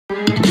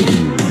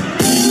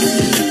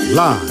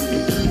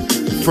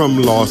Live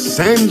from Los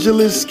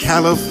Angeles,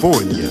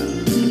 California,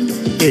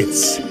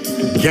 it's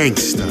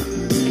Gangsta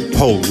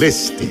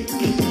Holistic.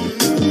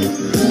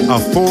 A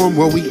forum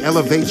where we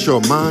elevate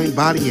your mind,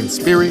 body, and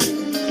spirit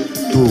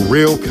through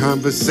real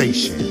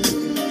conversation.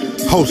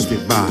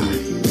 Hosted by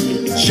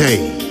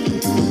Jay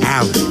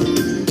Allen.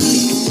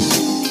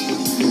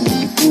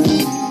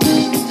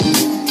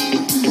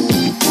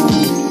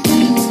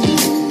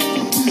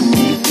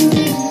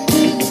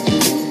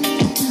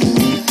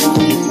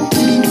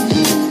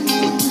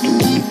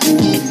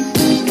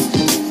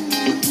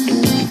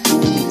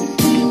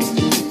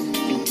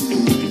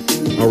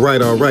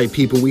 All right,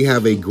 people, we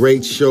have a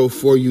great show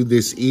for you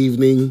this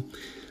evening.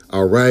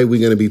 All right, we're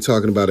going to be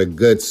talking about a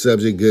good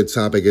subject, good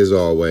topic as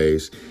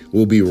always.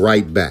 We'll be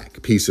right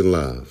back. Peace and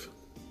love.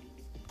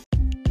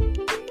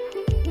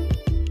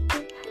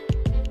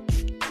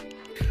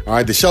 All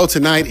right, the show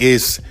tonight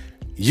is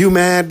You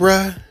Mad,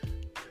 Bruh?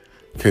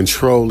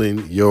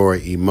 Controlling your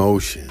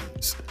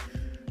emotions.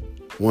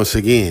 Once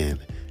again,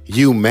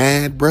 you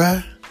mad,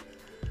 bruh?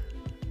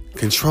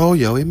 Control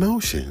your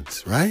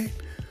emotions, right?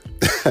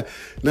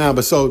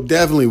 But so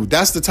definitely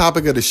that's the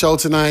topic of the show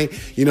tonight.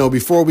 You know,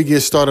 before we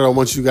get started, I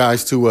want you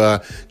guys to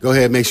go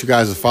ahead and make sure you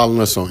guys are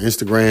following us on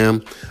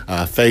Instagram,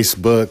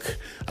 Facebook.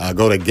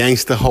 Go to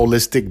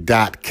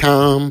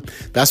gangstaholistic.com.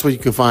 That's where you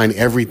can find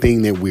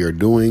everything that we are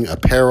doing,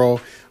 apparel,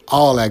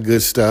 all that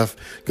good stuff.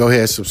 Go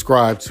ahead,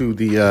 subscribe to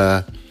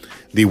the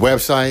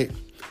website.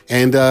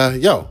 And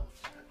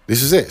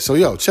this is it.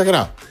 So check it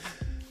out.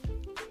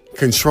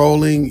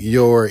 Controlling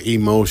your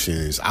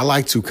emotions. I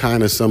like to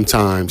kind of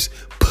sometimes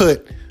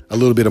put a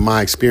little bit of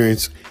my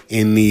experience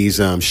in these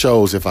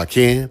shows if I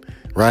can,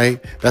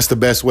 right? That's the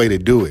best way to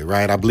do it,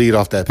 right? I bleed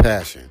off that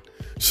passion.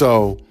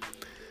 So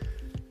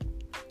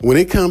when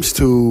it comes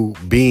to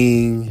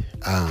being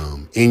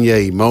in your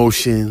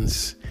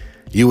emotions,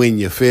 you in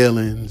your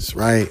feelings,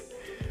 right?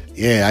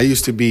 Yeah, I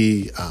used to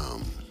be,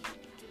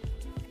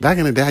 back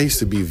in the day, I used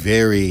to be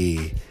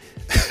very,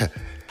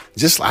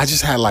 I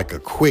just had like I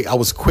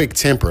was quick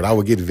tempered. I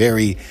would get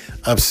very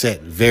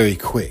upset very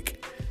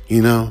quick,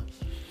 you know?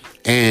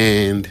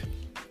 And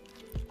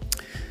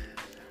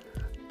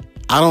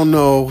I don't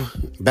know,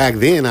 back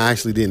then I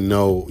actually didn't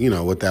know,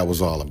 what that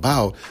was all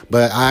about,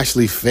 but I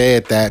actually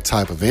fed that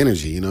type of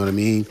energy, you know what I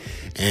mean?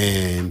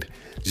 And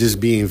just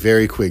being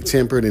very quick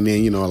tempered. And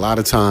then, a lot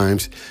of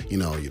times,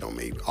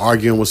 maybe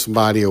arguing with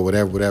somebody or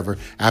whatever,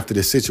 after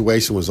the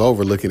situation was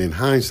over, looking in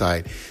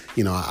hindsight,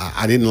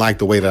 I didn't like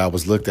the way that I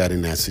was looked at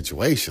in that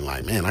situation.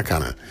 Like, man, I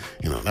kind of,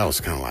 that was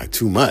kind of like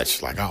too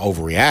much. Like I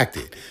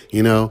overreacted,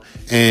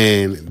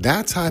 and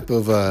that type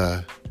of,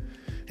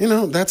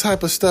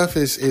 stuff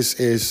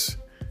is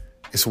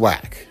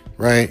whack,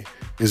 right?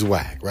 Is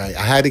whack, right?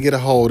 I had to get a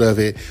hold of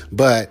it,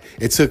 but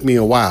it took me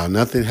a while.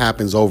 Nothing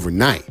happens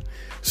overnight.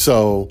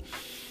 So,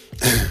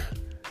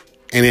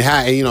 and it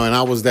had, and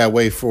I was that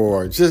way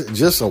for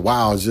just a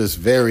while, just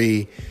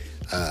very,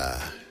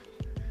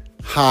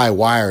 high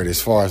wired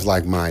as far as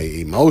like my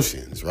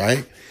emotions,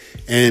 right?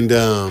 And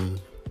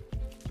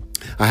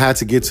I had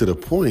to get to the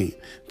point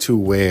to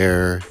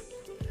where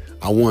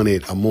I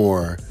wanted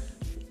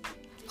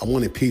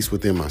peace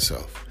within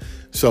myself.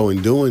 So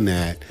in doing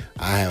that,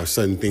 I have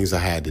certain things I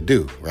had to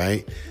do,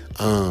 right?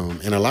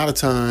 And a lot of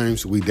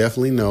times we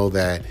definitely know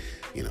that,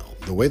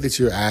 the way that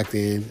you're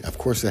acting, of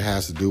course, it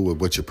has to do with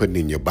what you're putting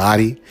in your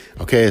body,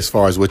 okay, as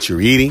far as what you're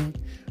eating,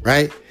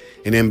 right?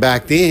 And then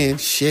back then,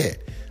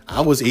 I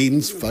was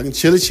eating fucking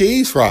chili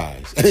cheese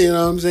fries. You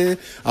know what I'm saying?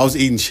 I was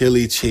eating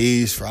chili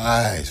cheese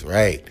fries,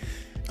 right?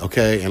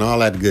 Okay, and all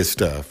that good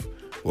stuff.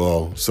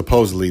 Well,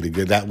 supposedly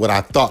what I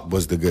thought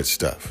was the good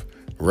stuff,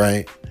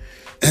 right?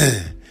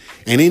 And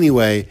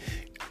anyway,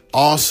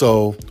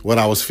 also what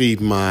I was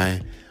feeding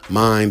my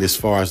mind as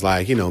far as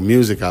like,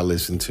 music I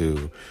listened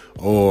to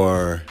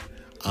or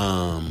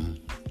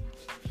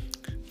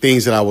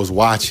things that I was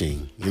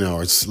watching,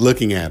 or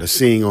looking at or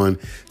seeing on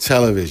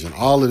television.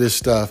 All of this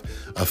stuff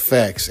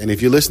affects. And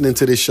if you're listening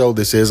to this show,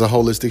 this is a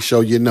holistic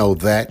show. You know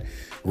that,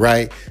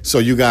 right? So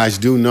you guys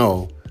do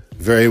know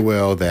very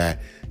well that,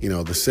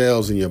 the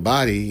cells in your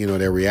body,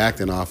 they're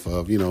reacting off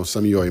of,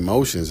 some of your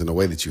emotions and the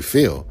way that you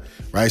feel,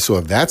 right? So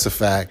if that's a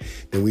fact,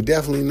 then we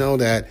definitely know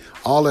that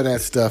all of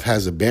that stuff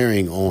has a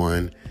bearing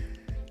on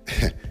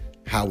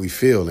how we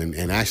feel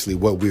and actually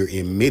what we're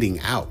emitting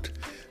out.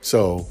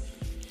 So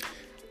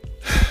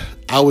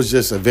I was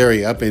just a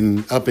very up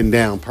and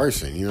down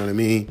person, you know what I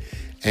mean?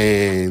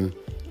 And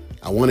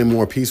I wanted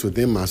more peace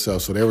within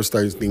myself. So there were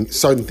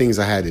certain things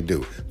I had to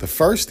do. The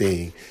first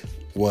thing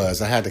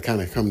was I had to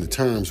kind of come to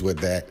terms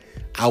with that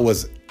I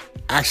was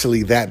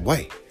actually that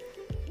way,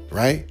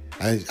 right?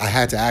 I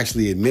had to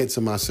actually admit to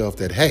myself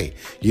that, hey,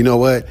 you know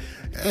what?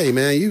 Hey,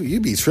 man,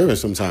 you be tripping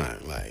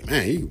sometimes. Like,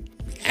 man, you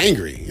be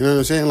angry. You know what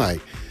I'm saying?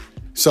 Like,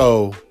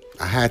 so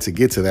I had to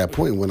get to that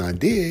point. When I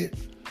did,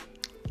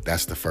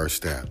 that's the first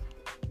step.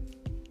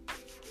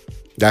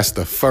 That's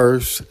the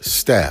first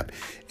step,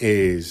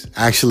 is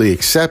actually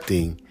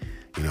accepting,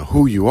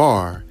 who you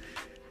are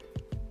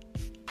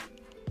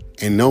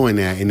and knowing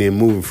that and then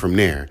moving from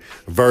there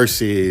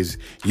versus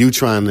you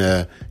trying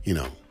to,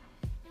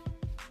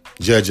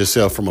 judge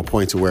yourself from a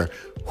point to where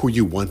who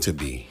you want to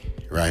be,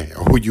 right?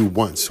 Or who you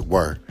once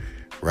were,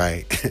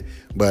 right?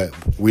 But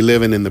we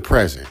living in the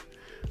present,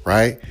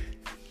 right?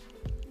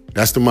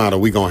 That's the motto.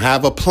 We're going to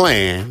have a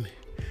plan,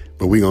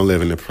 but we're going to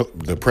live in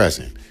the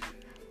present.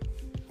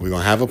 We're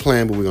going to have a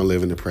plan, but we're going to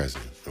live in the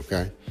present,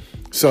 okay?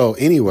 So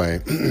anyway,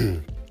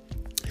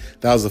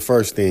 that was the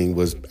first thing,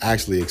 was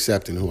actually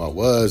accepting who I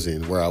was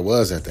and where I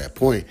was at that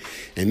point.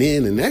 And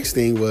then the next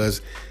thing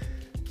was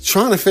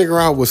trying to figure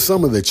out what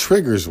some of the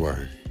triggers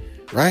were,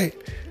 right?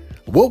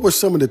 What were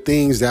some of the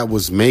things that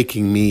was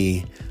making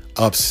me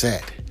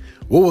upset?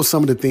 What were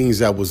some of the things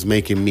that was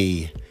making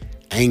me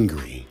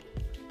angry,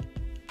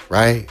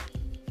 right?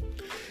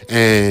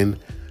 And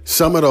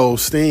some of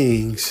those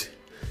things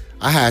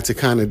I had to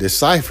kind of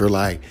decipher,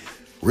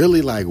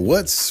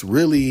 what's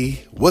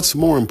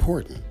more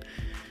important?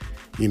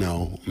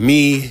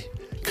 Me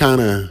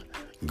kind of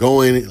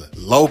going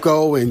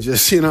loco and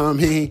just,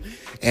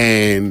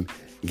 and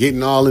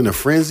getting all in a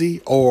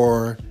frenzy,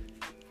 or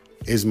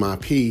is my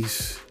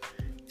peace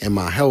and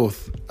my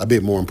health a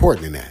bit more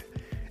important than that?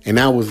 And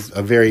that was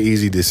a very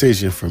easy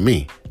decision for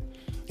me,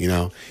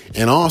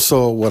 And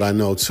also what I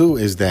know too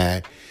is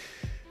that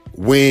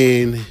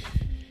when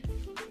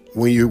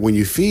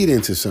you feed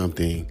into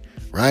something,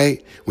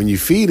 right? When you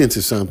feed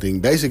into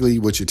something, basically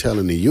what you're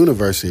telling the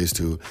universe is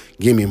to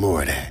give me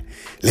more of that.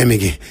 Let me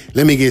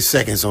get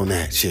seconds on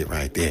that shit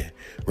right there,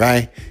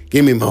 right?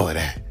 Give me more of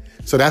that.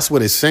 So that's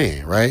what it's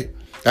saying, right?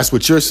 That's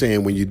what you're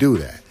saying when you do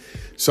that.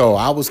 So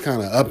I was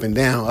kind of up and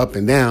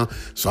down.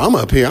 So I'm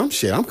up here, I'm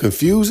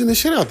confusing the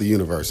shit out the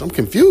universe. I'm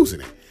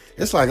confusing it.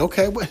 It's like,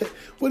 okay, what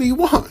do you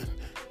want?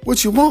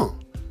 What you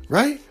want,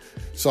 right?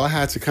 So I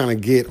had to kind of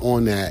get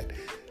on that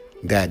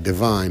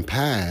divine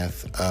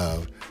path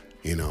of,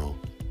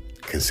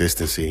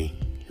 consistency,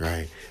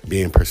 right?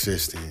 Being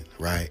persistent,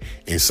 right?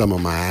 In some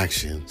of my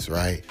actions,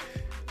 right?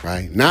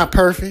 Right? Not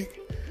perfect.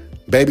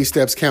 Baby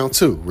steps count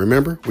too.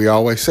 Remember? We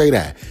always say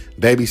that.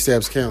 Baby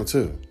steps count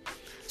too.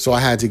 So I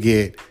had to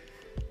get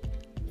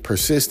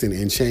persistent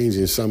in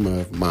changing some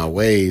of my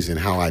ways and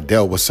how I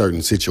dealt with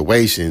certain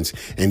situations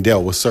and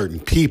dealt with certain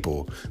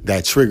people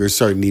that triggered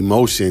certain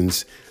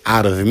emotions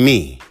out of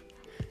me.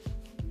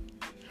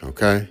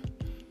 Okay?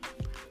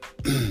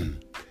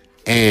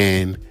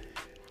 And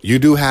you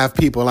do have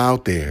people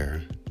out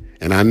there,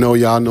 and I know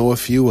y'all know a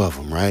few of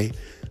them, right?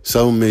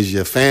 Some of them is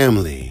your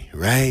family,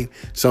 right?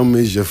 Some of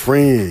them is your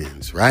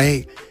friends,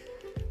 right?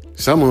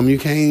 Some of them you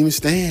can't even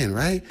stand,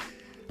 right?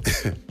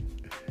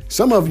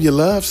 Some of them you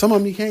love, some of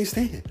them you can't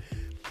stand.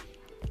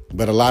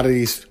 But a lot of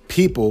these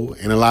people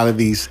and a lot of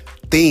these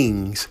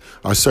things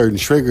are certain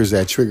triggers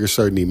that trigger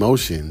certain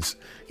emotions,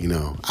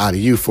 out of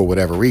you for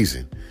whatever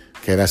reason.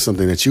 Okay, that's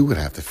something that you would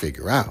have to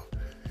figure out.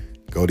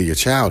 Go to your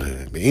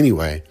childhood. But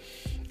anyway,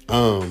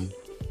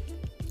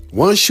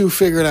 once you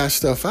figure that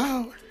stuff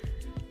out,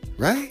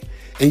 right,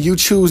 and you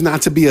choose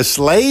not to be a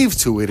slave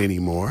to it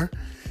anymore,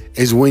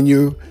 is when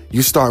you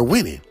start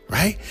winning,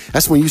 right?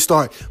 That's when you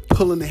start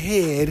pulling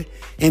ahead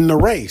in the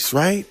race,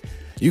 right?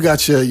 You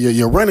got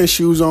your running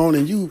shoes on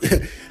and you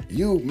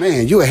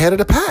ahead of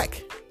the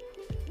pack,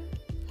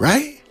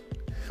 right?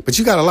 But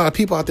you got a lot of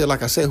people out there,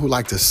 like I said, who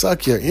like to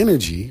suck your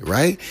energy,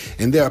 right?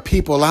 And there are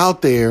people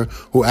out there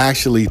who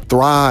actually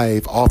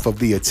thrive off of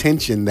the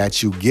attention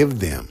that you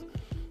give them.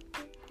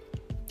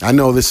 I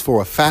know this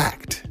for a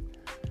fact.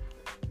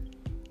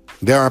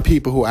 There are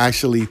people who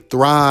actually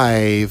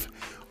thrive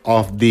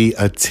off the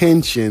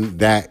attention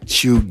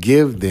that you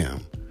give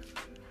them.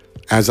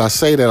 As I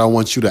say that, I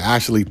want you to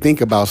actually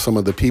think about some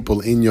of the people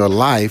in your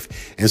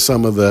life and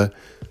some of the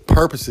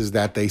purposes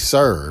that they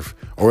serve,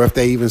 or if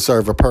they even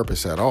serve a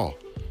purpose at all.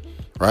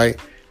 Right?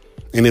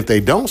 And if they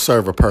don't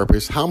serve a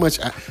purpose, how much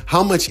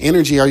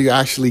energy are you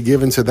actually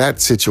giving to that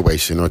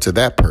situation or to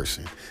that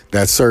person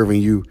that's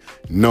serving you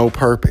no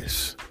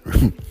purpose?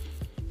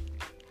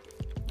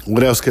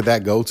 What else could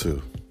that go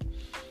to?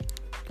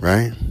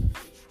 Right?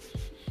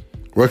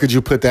 Where could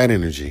you put that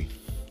energy?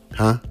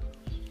 Huh?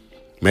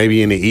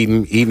 Maybe into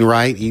eating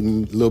right,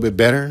 eating a little bit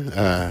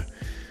better.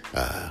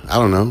 I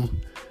don't know.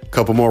 A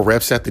couple more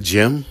reps at the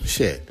gym.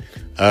 Shit.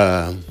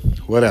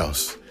 What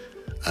else?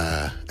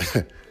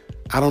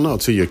 I don't know,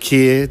 to your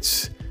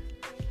kids,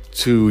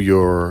 to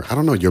your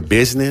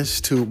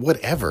business, to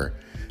whatever.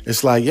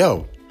 It's like,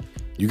 yo,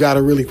 you got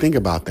to really think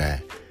about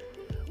that.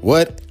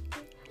 What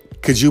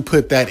could you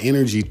put that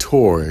energy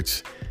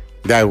towards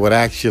that would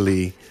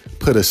actually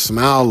put a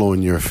smile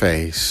on your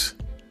face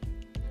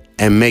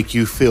and make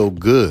you feel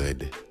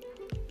good?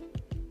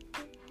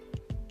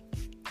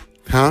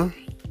 Huh?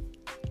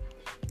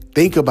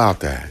 Think about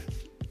that.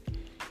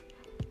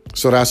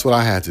 So that's what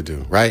I had to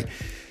do, right?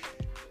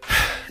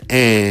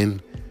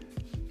 And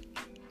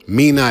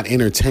me not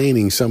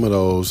entertaining some of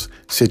those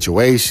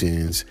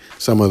situations,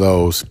 some of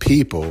those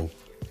people,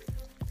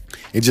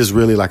 it just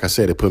really, like I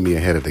said, it put me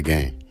ahead of the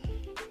game,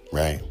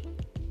 right?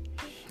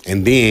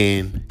 And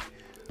then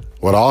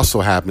what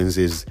also happens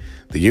is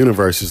the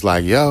universe is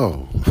like,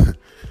 yo,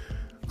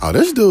 oh,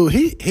 this dude,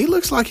 he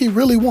looks like he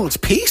really wants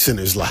peace in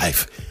his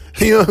life.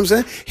 You know what I'm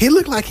saying? He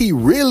looked like he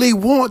really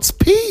wants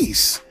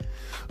peace.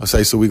 I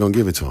say, so we're going to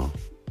give it to him.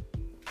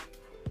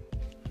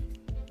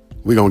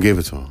 We're going to give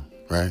it to him,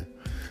 right?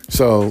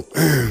 So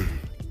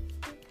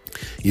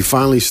it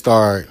finally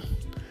starts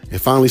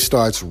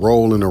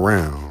rolling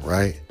around,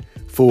 right?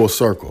 Full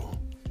circle,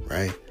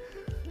 right?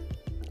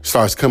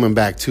 Starts coming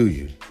back to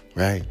you,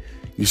 right?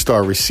 You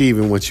start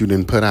receiving what you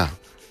didn't put out,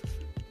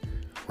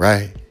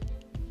 right?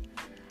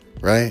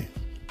 Right?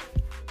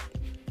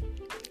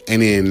 And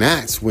then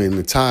that's when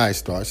the tide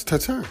starts to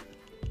turn.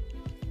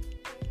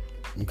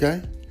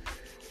 Okay?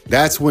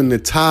 That's when the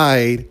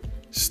tide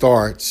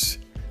starts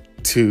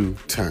to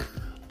turn.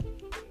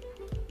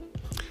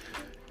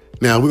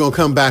 Now, we're going to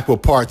come back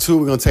with part 2.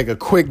 We're going to take a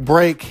quick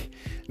break.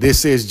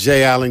 This is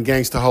Jay Allen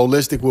Gangsta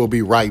Holistic. We'll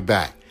be right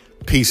back.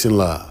 Peace and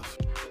love.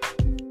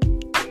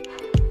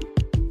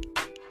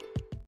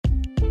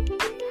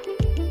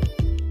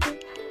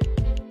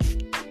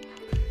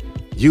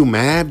 You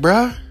mad,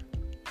 bruh?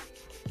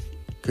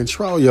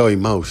 Control your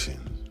emotions.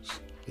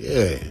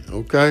 Yeah,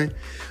 okay?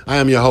 I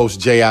am your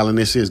host, Jay Allen.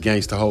 This is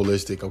Gangsta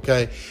Holistic,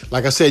 okay?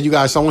 Like I said, you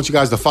guys, I want you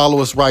guys to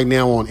follow us right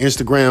now on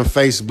Instagram,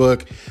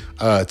 Facebook,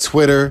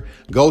 Twitter.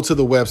 Go to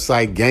the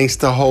website,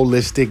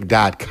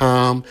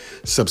 gangstaholistic.com.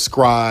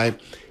 Subscribe.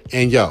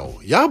 And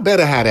y'all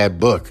better have that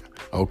book,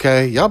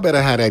 okay? Y'all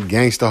better have that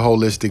Gangsta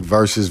Holistic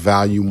Versus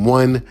Volume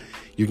 1.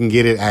 You can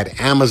get it at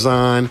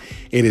Amazon.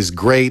 It is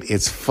great.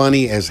 It's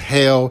funny as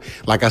hell.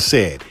 Like I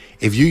said,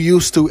 if you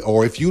used to,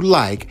 or if you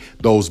like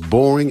those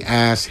boring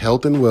ass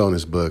health and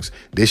wellness books,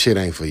 this shit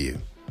ain't for you.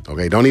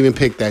 Okay. Don't even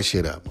pick that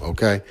shit up.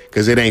 Okay.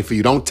 Cause it ain't for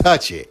you. Don't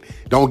touch it.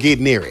 Don't get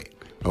near it.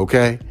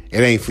 Okay.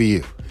 It ain't for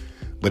you.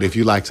 But if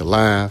you like to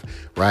laugh,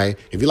 right?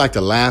 If you like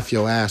to laugh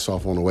your ass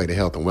off on the way to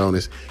health and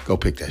wellness, go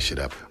pick that shit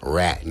up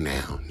right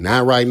now.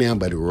 Not right now,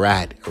 but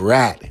right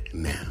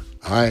now.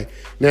 All right.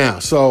 Now,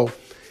 so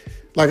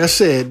like I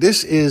said,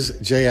 this is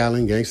Jay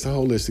Allen Gangsta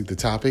Holistic. The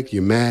topic,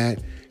 you're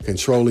mad,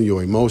 controlling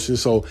your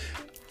emotions. So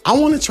I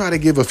want to try to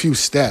give a few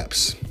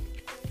steps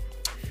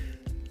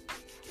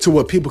to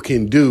what people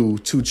can do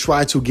to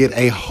try to get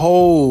a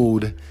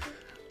hold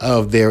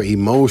of their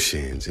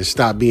emotions and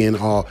stop being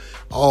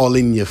all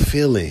in your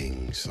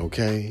feelings,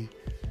 okay?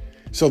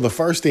 So the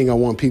first thing I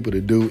want people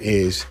to do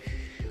is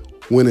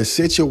when a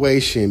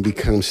situation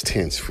becomes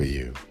tense for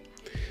you,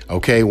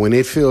 okay, when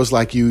it feels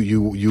like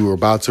you're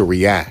about to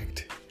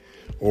react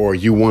or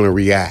you want to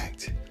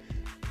react,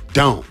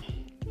 don't.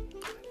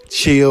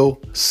 Chill,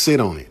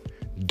 sit on it.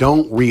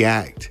 Don't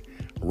react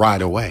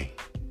right away.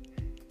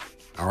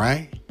 All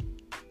right?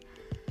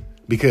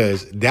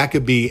 Because that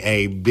could be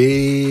a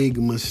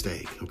big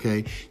mistake,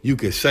 okay? You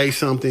could say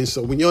something.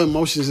 So when your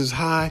emotions is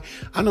high,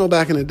 I know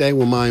back in the day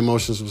when my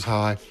emotions was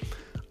high,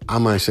 I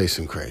might say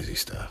some crazy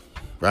stuff,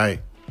 right?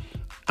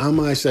 I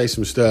might say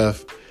some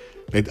stuff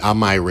that I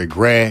might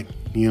regret,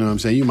 you know what I'm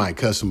saying? You might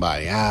cuss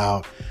somebody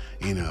out,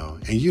 you know,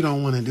 and you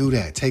don't want to do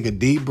that. Take a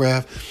deep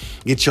breath,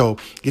 get your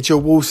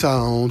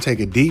woosah on, take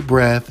a deep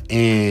breath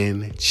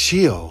and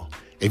chill.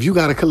 If you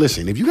got to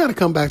listen, if you got to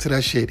come back to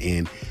that shit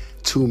in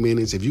 2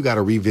 minutes, if you got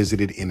to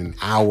revisit it in an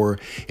hour,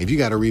 if you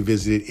got to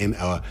revisit it in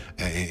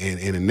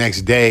the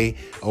next day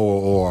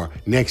or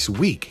next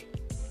week,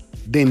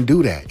 then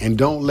do that. And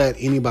don't let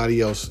anybody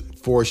else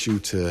force you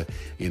to,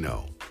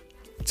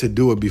 to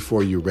do it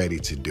before you're ready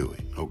to do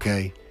it.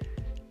 Okay.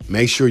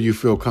 Make sure you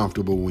feel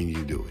comfortable when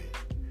you do it.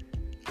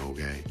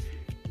 Okay.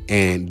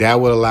 And that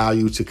will allow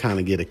you to kind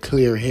of get a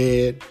clear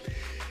head,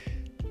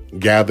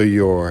 gather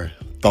your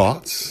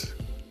thoughts,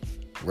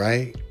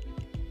 right?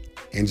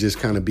 And just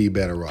kind of be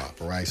better off.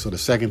 All right. So the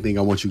second thing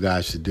I want you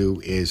guys to do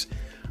is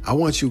I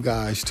want you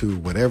guys to,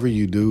 whatever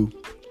you do,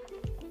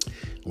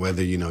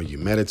 whether, you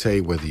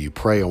meditate, whether you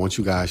pray, I want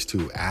you guys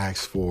to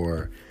ask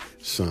for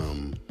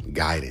some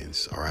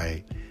guidance. All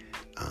right.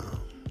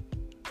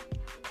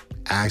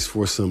 Ask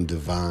for some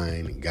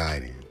divine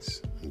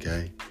guidance.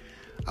 Okay.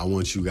 I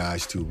want you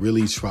guys to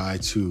really try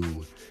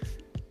to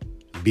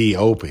be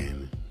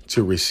open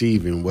to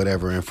receiving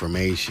whatever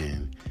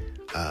information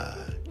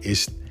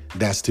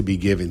that's to be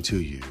given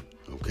to you,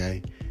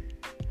 okay?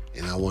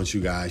 And I want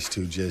you guys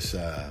to just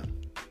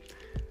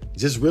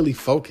really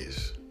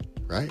focus,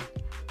 right?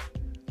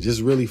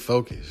 Just really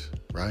focus,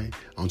 right?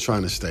 On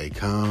trying to stay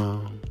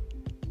calm,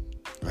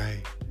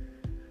 right?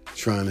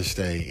 Trying to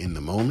stay in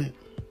the moment,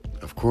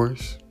 of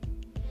course,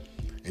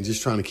 and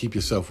just trying to keep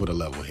yourself with a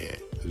level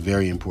head. It's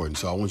very important.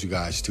 So I want you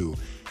guys to,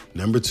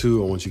 number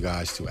 2, I want you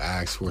guys to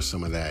ask for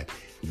some of that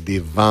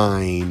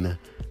divine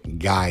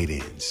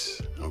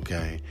guidance,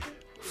 okay?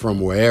 From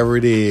wherever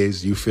it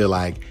is you feel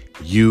like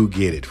you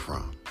get it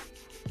from.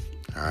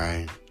 All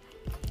right.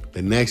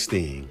 The next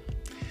thing,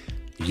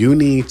 you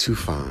need to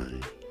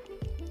find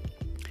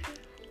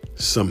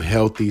some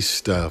healthy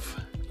stuff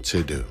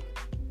to do.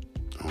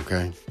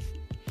 Okay.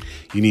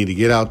 You need to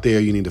get out there.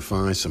 You need to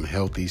find some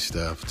healthy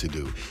stuff to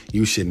do.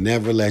 You should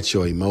never let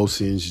your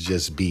emotions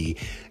just be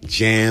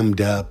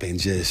jammed up and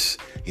just,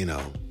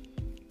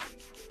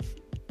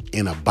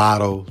 in a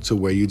bottle to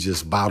where you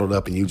just bottled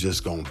up and you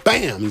just going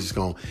bam, you just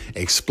going to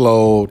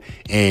explode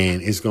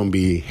and it's going to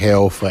be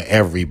hell for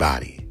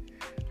everybody.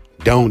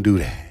 Don't do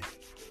that.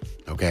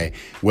 Okay.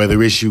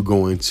 Whether it's you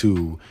going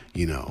to,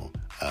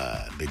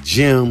 the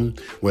gym,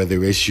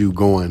 whether it's you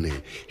going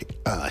and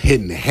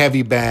hitting the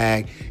heavy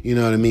bag, you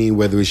know what I mean?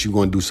 Whether it's you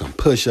going to do some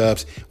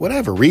push-ups,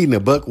 whatever, reading a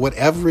book,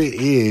 whatever it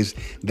is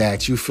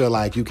that you feel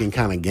like you can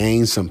kind of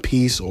gain some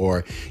peace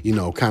or,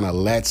 kind of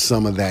let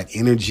some of that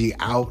energy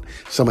out,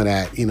 some of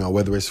that,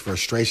 whether it's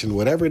frustration,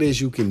 whatever it is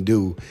you can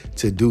do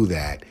to do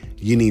that,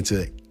 you need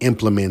to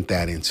implement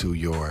that into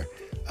your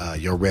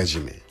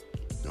regimen.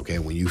 Okay.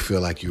 When you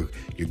feel like you're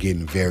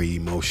getting very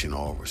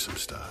emotional over some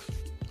stuff.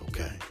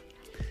 Okay.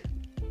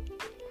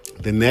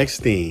 The next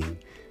thing,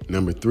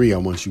 number 3, I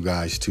want you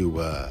guys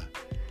to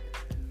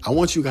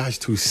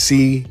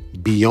see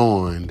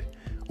beyond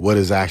what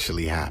is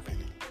actually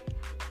happening.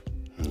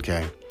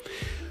 Okay.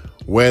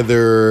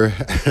 Whether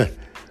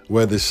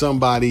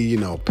somebody,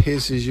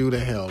 pisses you the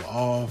hell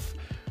off,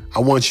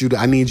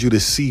 I need you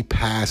to see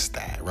past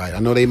that, right? I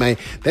know they may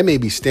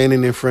be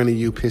standing in front of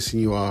you,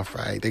 pissing you off,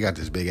 right? They got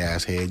this big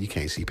ass head. You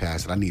can't see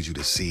past it. I need you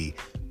to see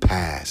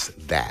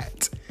past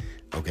that.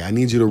 Okay. I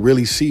need you to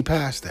really see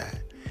past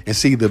that and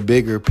see the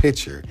bigger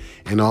picture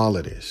in all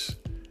of this,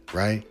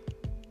 right?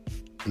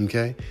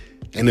 Okay.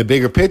 And the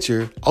bigger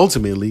picture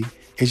ultimately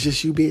is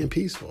just you being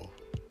peaceful,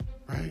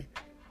 right?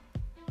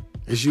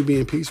 It's you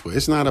being peaceful.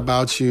 It's not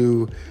about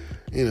you,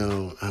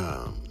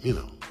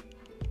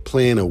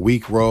 playing a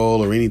weak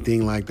role or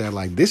anything like that.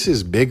 Like, this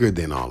is bigger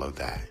than all of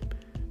that,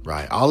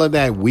 right? All of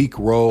that weak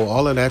role,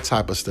 all of that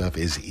type of stuff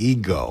is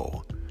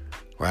ego,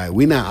 right?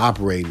 We're not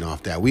operating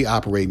off that. We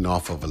operating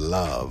off of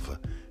love,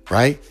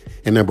 right?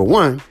 And number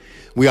 1,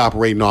 we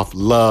operating off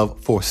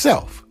love for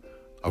self,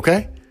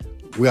 okay?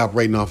 We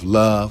operating off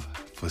love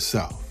for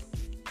self,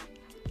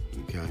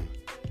 okay?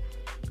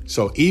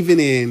 So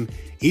even in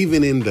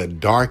the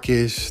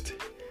darkest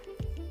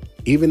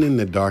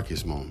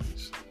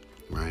moments,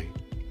 right?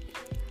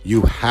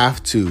 You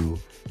have to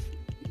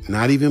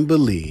not even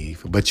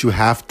believe, but you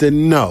have to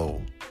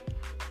know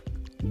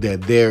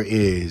that there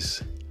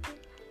is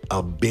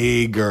a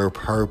bigger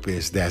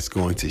purpose that's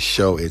going to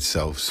show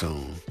itself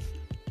soon.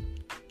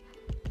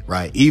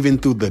 Right? Even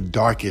through the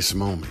darkest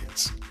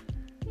moments.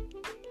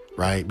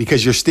 Right?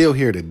 Because you're still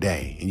here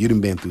today and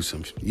you've been through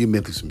some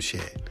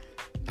shit.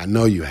 I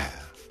know you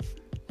have.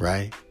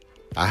 Right?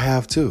 I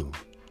have too.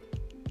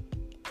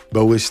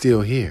 But we're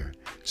still here.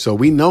 So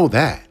we know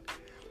that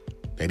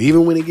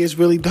even when it gets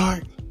really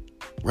dark,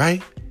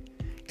 right?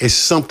 It's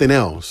something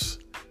else.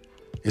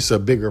 It's a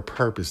bigger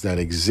purpose that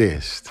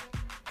exists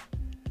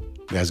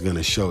that's going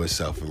to show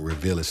itself and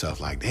reveal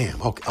itself like,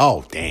 damn, okay,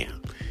 oh,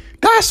 damn.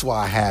 That's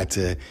why I had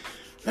to,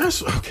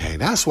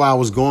 that's why I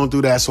was going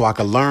through that so I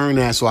could learn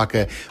that, so I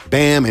could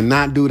bam and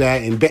not do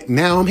that. And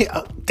now I'm here.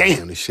 Oh,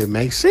 damn, this shit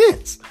makes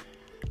sense,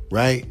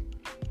 right?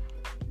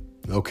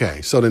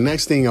 Okay, so the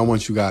next thing I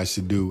want you guys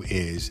to do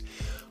is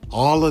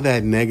all of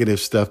that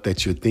negative stuff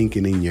that you're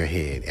thinking in your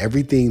head,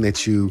 everything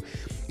that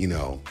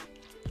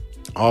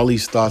all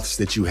these thoughts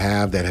that you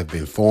have that have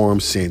been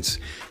formed since,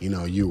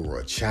 you were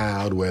a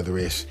child, whether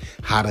it's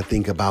how to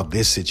think about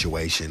this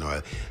situation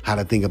or how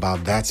to think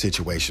about that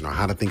situation or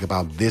how to think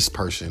about this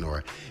person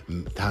or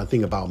how to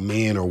think about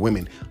men or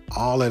women,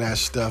 all of that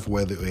stuff,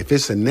 if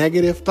it's a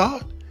negative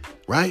thought,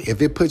 right? If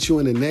it puts you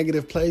in a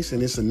negative place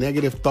and it's a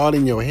negative thought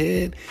in your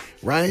head,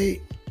 right?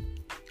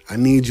 I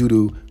need you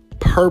to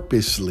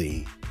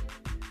purposely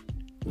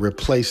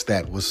replace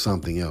that with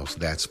something else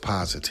that's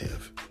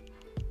positive.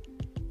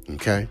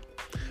 Okay?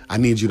 I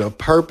need you to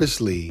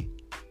purposely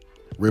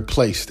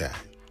replace that.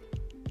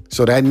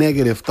 So that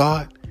negative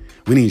thought,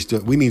 we need you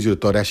to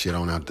throw that shit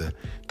out the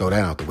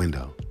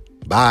window.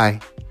 Bye.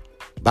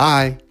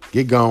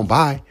 Get gone.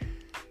 Bye.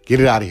 Get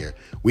it out of here.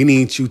 We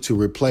need you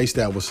to replace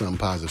that with something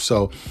positive.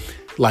 So,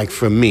 like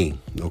for me,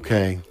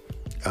 okay,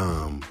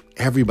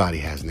 everybody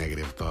has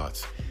negative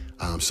thoughts.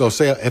 So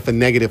say if a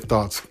negative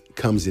thought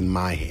comes in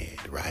my head,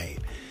 right?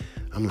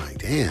 I'm like,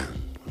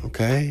 damn,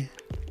 okay.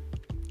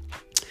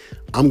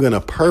 I'm going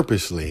to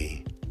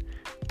purposely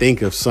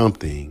think of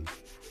something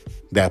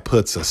that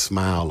puts a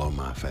smile on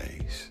my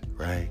face,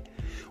 right?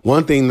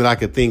 One thing that I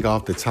could think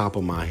off the top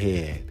of my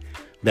head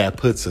that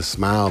puts a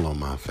smile on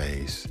my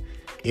face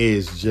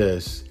is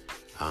just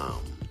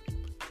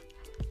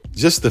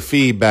the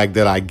feedback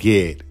that I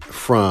get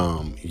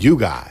from you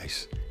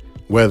guys.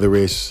 Whether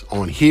it's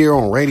on here,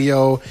 on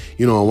radio,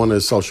 on one of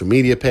the social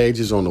media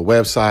pages, on the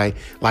website,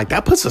 like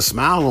that puts a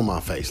smile on my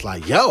face.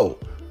 Like, yo,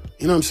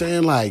 you know what I'm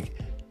saying? Like,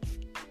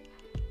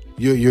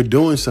 you're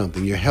doing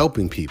something. You're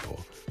helping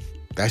people.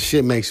 That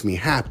shit makes me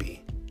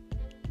happy.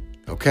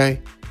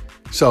 Okay?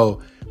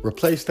 So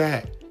replace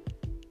that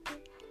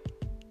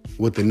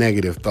with the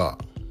negative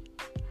thought.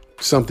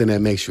 Something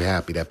that makes you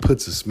happy, that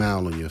puts a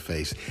smile on your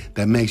face,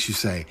 that makes you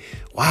say,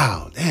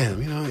 wow, damn,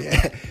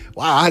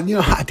 wow,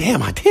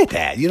 damn, I did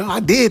that. I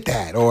did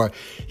that. Or,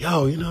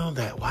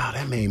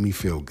 that made me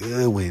feel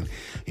good when,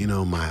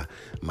 my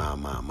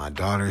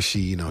daughter,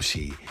 she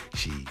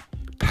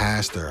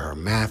passed her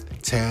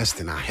math test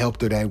and I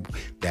helped her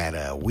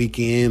that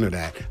weekend, or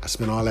that I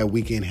spent all that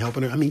weekend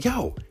helping her. I mean,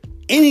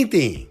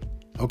 anything,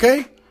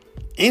 okay?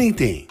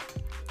 Anything,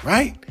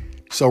 right?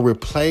 So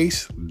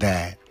replace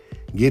that.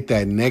 Get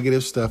that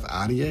negative stuff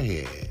out of your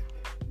head,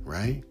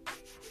 right?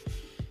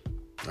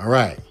 All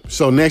right.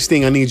 So next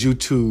thing I need you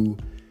to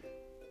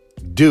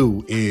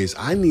do is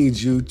I need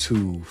you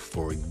to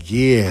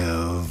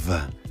forgive,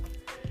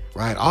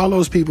 right? All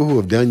those people who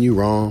have done you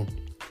wrong,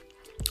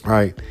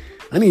 right?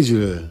 I need you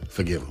to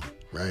forgive them,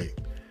 right?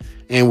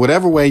 And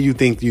whatever way you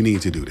think you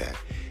need to do that.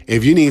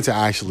 If you need to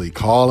actually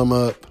call them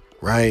up,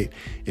 right?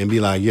 And be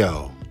like,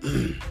 yo,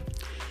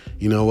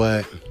 you know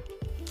what?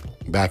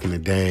 Back in the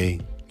day,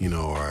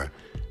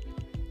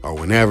 or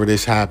whenever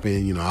this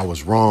happened, I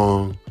was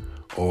wrong,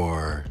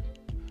 or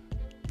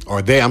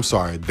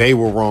they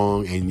were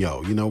wrong. And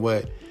you know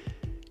what?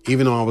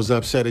 Even though I was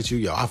upset at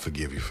you, I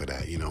forgive you for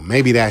that.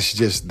 Maybe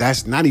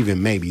that's not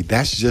even maybe,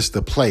 that's just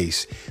the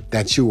place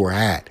that you were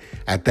at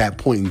that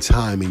point in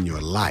time in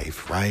your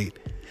life, right?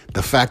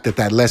 The fact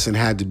that lesson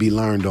had to be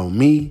learned on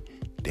me,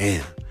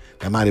 damn,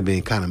 that might have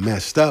been kind of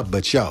messed up,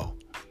 but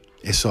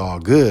it's all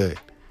good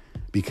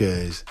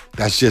because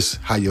that's just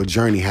how your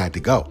journey had to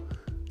go.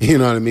 You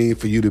know what I mean?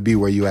 For you to be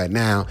where you at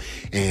now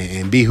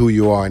and be who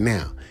you are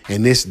now.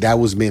 And that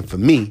was meant for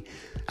me.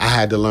 I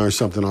had to learn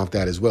something off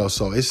that as well.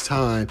 So it's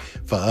time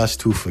for us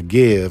to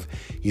forgive,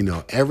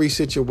 every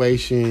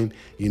situation,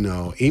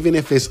 even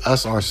if it's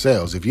us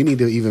ourselves. If you need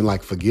to even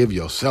forgive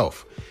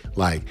yourself,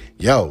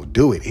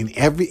 do it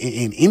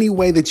in any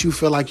way that you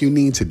feel like you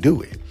need to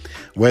do it.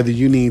 Whether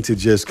you need to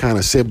just kind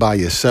of sit by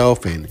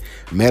yourself and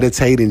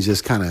meditate and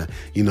just kind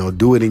of,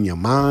 do it in your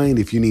mind.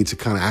 If you need to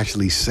kind of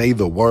actually say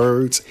the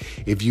words,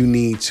 if you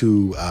need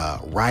to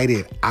write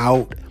it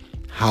out,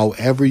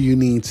 however you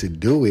need to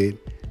do it,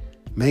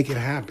 make it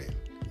happen,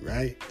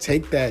 right?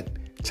 Take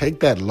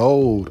that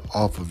load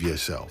off of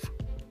yourself,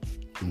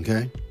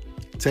 okay?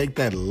 Take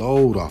that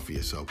load off of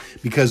yourself.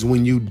 Because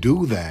when you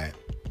do that,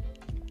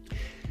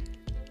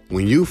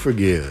 when you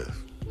forgive,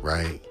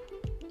 right?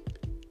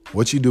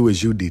 What you do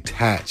is you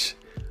detach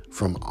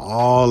from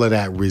all of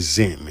that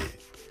resentment,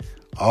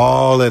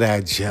 all of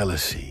that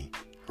jealousy,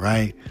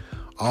 right?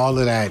 All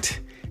of that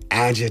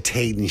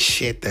agitating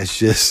shit that's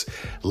just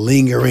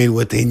lingering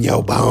within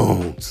your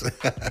bones,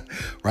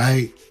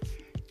 right?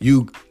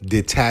 You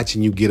detach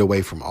and you get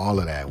away from all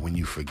of that when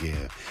you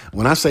forgive.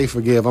 When I say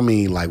forgive, I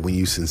mean when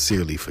you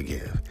sincerely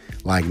forgive.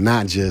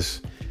 Not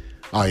just,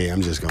 oh yeah,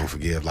 I'm just going to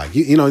forgive.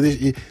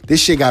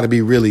 This shit got to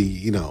be really,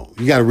 you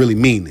got to really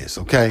mean this,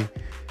 okay?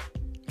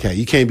 Okay,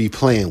 you can't be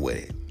playing with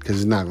it because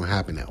it's not going to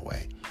happen that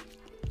way.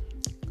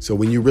 So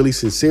when you're really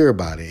sincere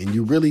about it and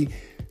you really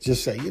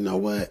just say, you know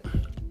what?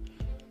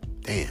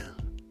 Damn,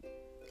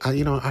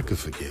 I could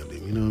forgive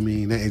them. You know what I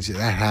mean?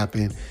 That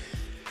happened.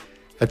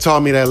 That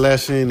taught me that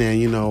lesson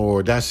and,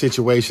 or that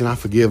situation. I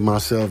forgive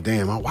myself.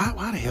 Damn,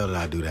 why the hell did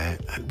I do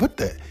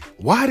that?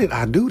 Why did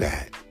I do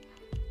that?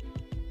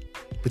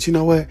 But you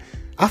know what?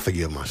 I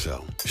forgive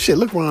myself. Shit,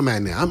 look where I'm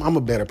at now. I'm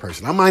a better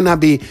person. I might not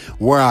be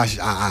where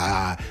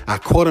I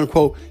quote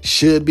unquote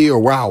should be or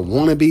where I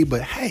want to be,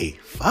 but hey,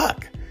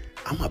 fuck,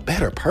 I'm a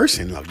better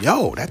person.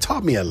 That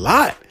taught me a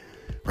lot,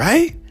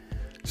 right?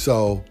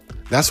 So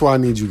that's why I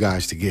need you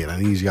guys to get. I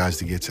need you guys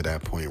to get to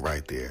that point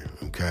right there,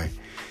 okay?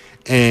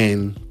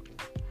 And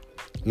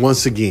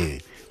once again,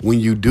 when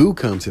you do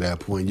come to that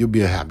point, you'll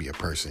be a happier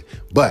person.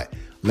 But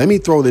let me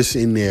throw this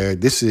in there.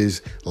 This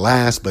is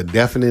last but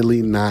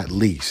definitely not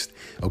least.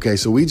 Okay,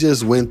 so we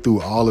just went through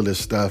all of this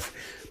stuff,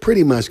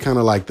 pretty much kind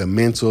of like the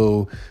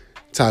mental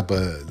type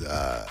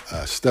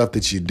of stuff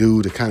that you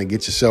do to kind of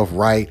get yourself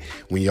right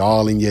when you're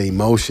all in your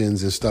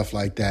emotions and stuff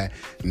like that.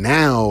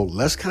 Now,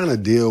 let's kind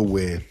of deal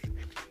with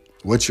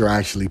what you're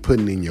actually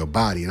putting in your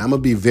body. And I'm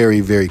going to be very,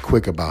 very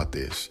quick about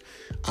this.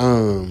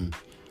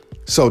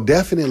 So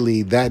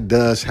definitely that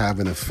does have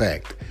an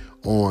effect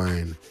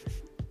on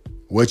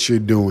what you're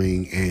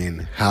doing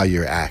and how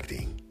you're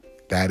acting.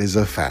 That is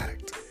a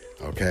fact,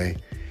 okay?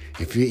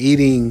 If you're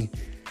eating,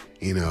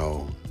 I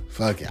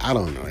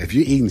don't know. If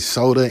you're eating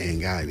soda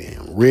and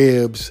goddamn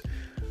ribs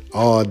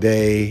all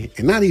day,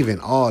 and not even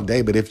all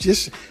day, but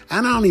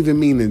I don't even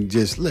mean to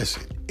just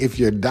listen. If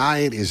your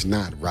diet is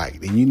not right,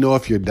 and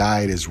if your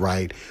diet is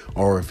right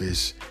or if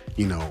it's,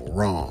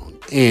 wrong.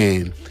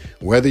 And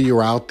whether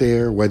you're out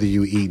there, whether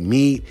you eat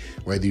meat,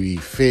 whether you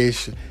eat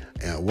fish,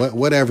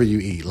 whatever you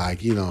eat,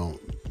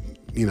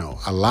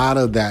 a lot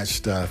of that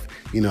stuff,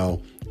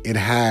 it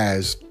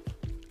has,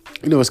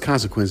 it's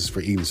consequences for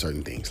eating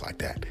certain things like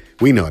that.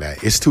 We know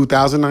that. It's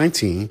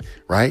 2019,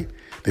 right?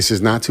 This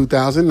is not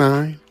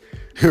 2009,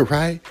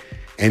 right?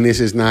 And this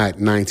is not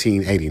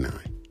 1989,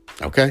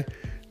 okay?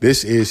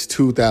 This is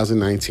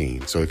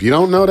 2019. So if you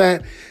don't know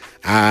that,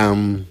 I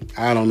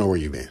don't know where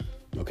you've been,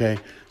 okay?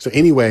 So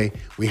anyway,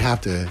 we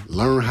have to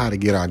learn how to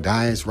get our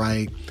diets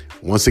right.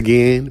 Once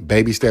again,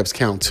 baby steps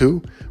count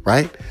too,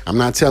 right? I'm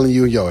not telling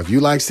you, if you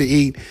likes to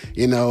eat,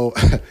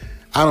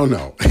 I don't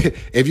know.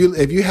 If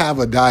you have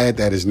a diet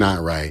that is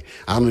not right,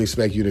 I don't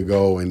expect you to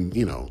go and,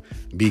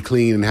 be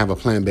clean and have a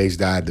plant-based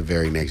diet the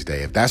very next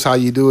day. If that's how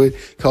you do it,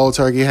 cold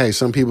turkey, hey,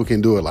 some people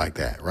can do it like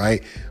that,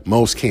 right?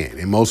 Most can't.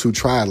 And most who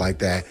try it like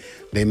that,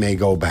 they may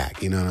go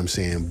back, you know what I'm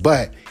saying?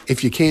 But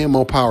if you can,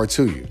 more power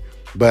to you.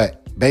 But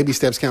baby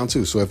steps count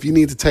too. So if you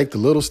need to take the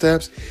little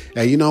steps,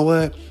 hey, you know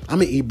what? I'm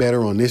going to eat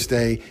better on this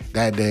day,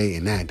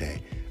 and that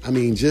day. I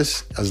mean,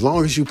 just as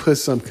long as you put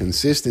some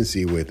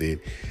consistency with it,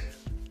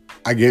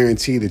 I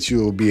guarantee that you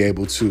will be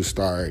able to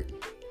start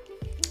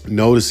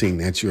noticing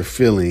that you're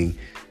feeling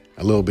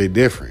a little bit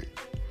different.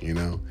 You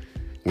know,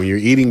 when you're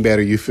eating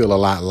better, you feel a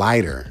lot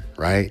lighter,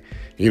 right?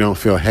 You don't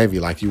feel heavy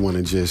like you want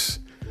to just,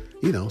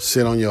 you know,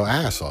 sit on your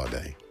ass all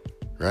day,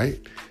 right?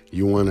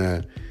 You want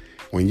to,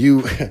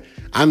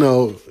 I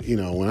know, you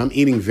know, when I'm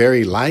eating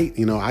very light,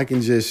 you know, I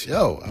can just,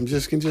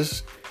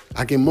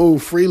 I can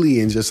move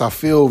freely and I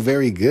feel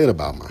very good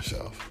about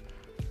myself.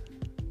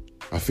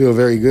 I feel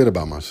very good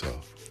about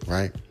myself,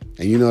 right?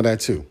 And you know that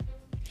too.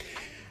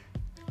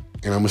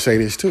 And I'm going to say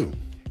this too.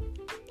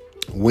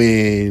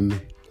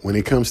 When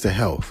it comes to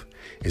health,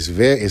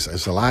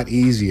 it's a lot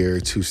easier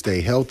to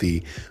stay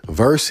healthy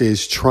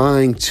versus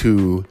trying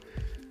to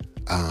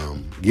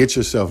get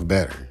yourself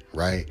better,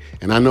 right?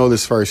 And I know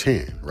this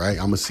firsthand, right?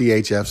 I'm a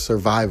CHF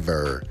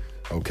survivor,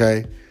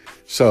 okay?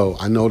 So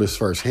I know this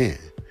firsthand,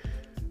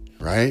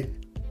 right?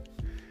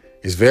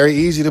 It's very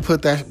easy to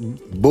put that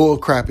bull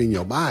crap in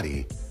your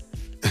body.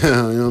 You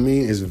know what I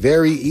mean? It's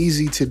very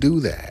easy to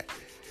do that,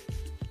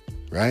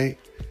 right?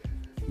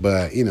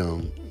 But, you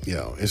know,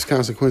 it's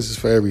consequences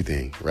for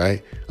everything,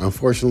 right?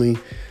 Unfortunately,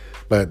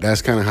 but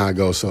that's kind of how it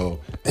goes. So,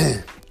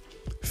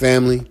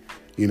 family,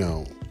 you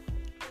know,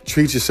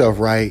 treat yourself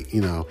right,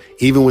 you know,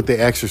 even with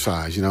the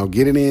exercise, you know,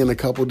 get it in a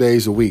couple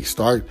days a week.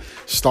 Start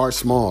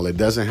small. It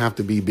doesn't have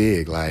to be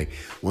big. Like,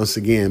 once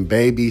again,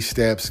 baby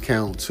steps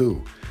count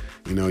too.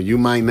 You know, you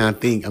might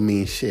not think, I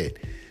mean, shit,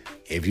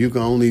 if you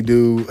can only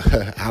do,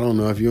 I don't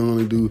know, if you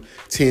only do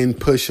 10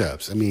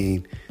 push-ups, I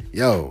mean,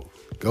 yo,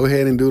 go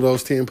ahead and do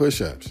those 10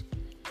 push-ups,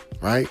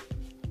 right?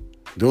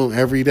 Do them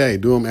every day.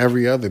 Do them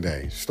every other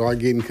day. Start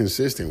getting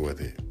consistent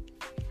with it,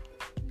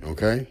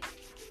 okay?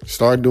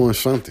 Start doing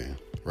something,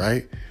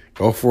 right?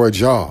 Go for a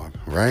jog,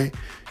 right?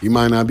 You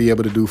might not be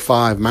able to do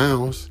 5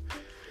 miles,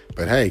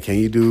 but hey, can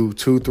you do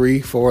 2, 3,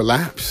 4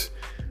 laps?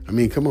 I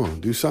mean, come on,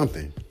 do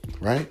something,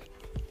 right?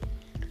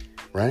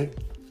 Right?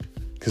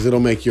 Because it'll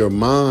make your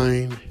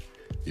mind,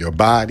 your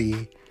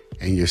body,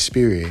 and your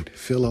spirit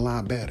feel a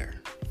lot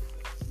better.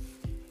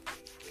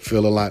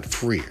 Feel a lot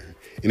freer.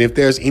 And if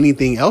there's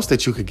anything else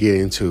that you could get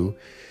into,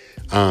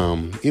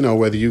 you know,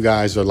 whether you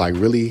guys are like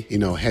really, you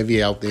know,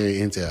 heavy out there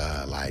into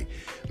like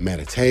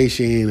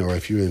meditation, or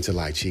if you're into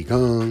like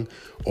Qigong,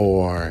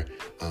 or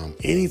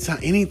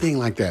anything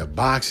like that,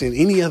 boxing,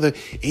 any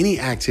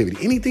activity,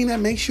 anything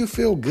that makes you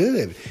feel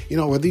good, you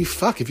know, whether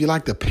if you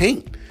like to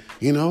paint,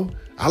 you know,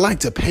 I like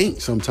to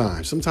paint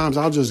sometimes. Sometimes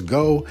I'll just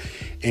go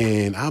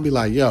and I'll be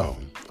like, yo,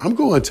 I'm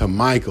going to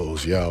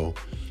Michael's, yo,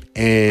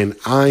 and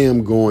I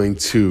am going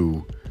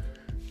to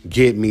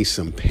get me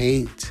some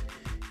paint.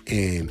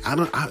 And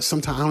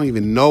sometimes I don't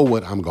even know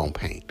what I'm going to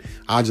paint.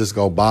 I'll just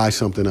go buy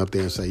something up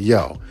there and say,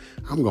 yo,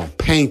 I'm going to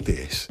paint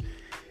this.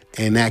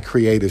 And that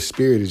creative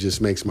spirit, it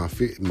just makes my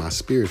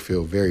spirit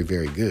feel very,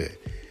 very good.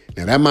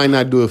 Now, that might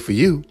not do it for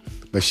you,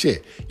 but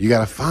shit, you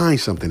got to find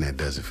something that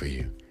does it for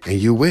you. And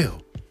you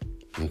will.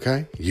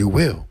 Okay? You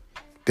will.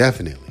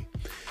 Definitely.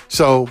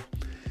 So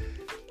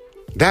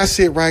that's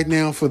it right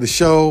now for the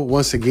show.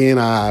 Once again,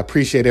 I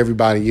appreciate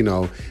everybody, you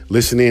know,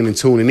 listening and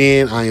tuning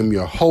in. I am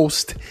your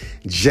host,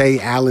 Jay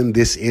Allen.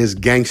 This is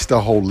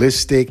Gangsta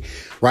Holistic.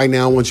 Right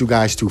now, I want you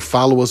guys to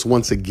follow us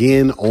once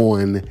again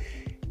on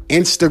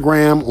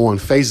Instagram, on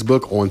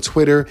Facebook, on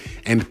Twitter,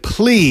 and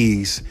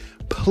please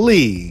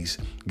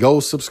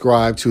go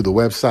subscribe to the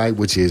website,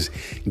 which is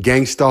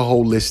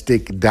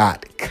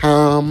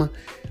gangstaholistic.com.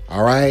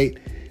 All right.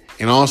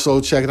 And also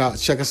check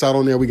us out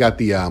on there. We got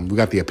the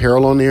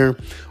apparel on there.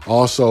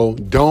 Also,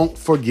 don't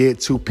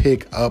forget to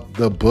pick up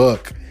the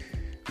book.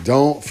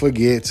 Don't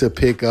forget to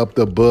pick up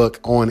the book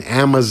on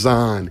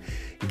Amazon,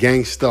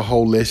 Gangsta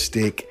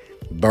Holistic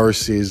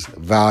versus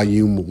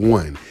Volume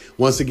 1.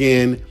 Once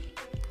again,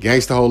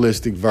 Gangsta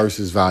Holistic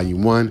versus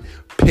Volume 1.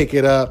 Pick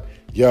it up.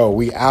 Yo,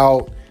 we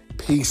out.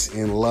 Peace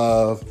and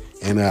love.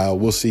 And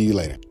we'll see you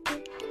later.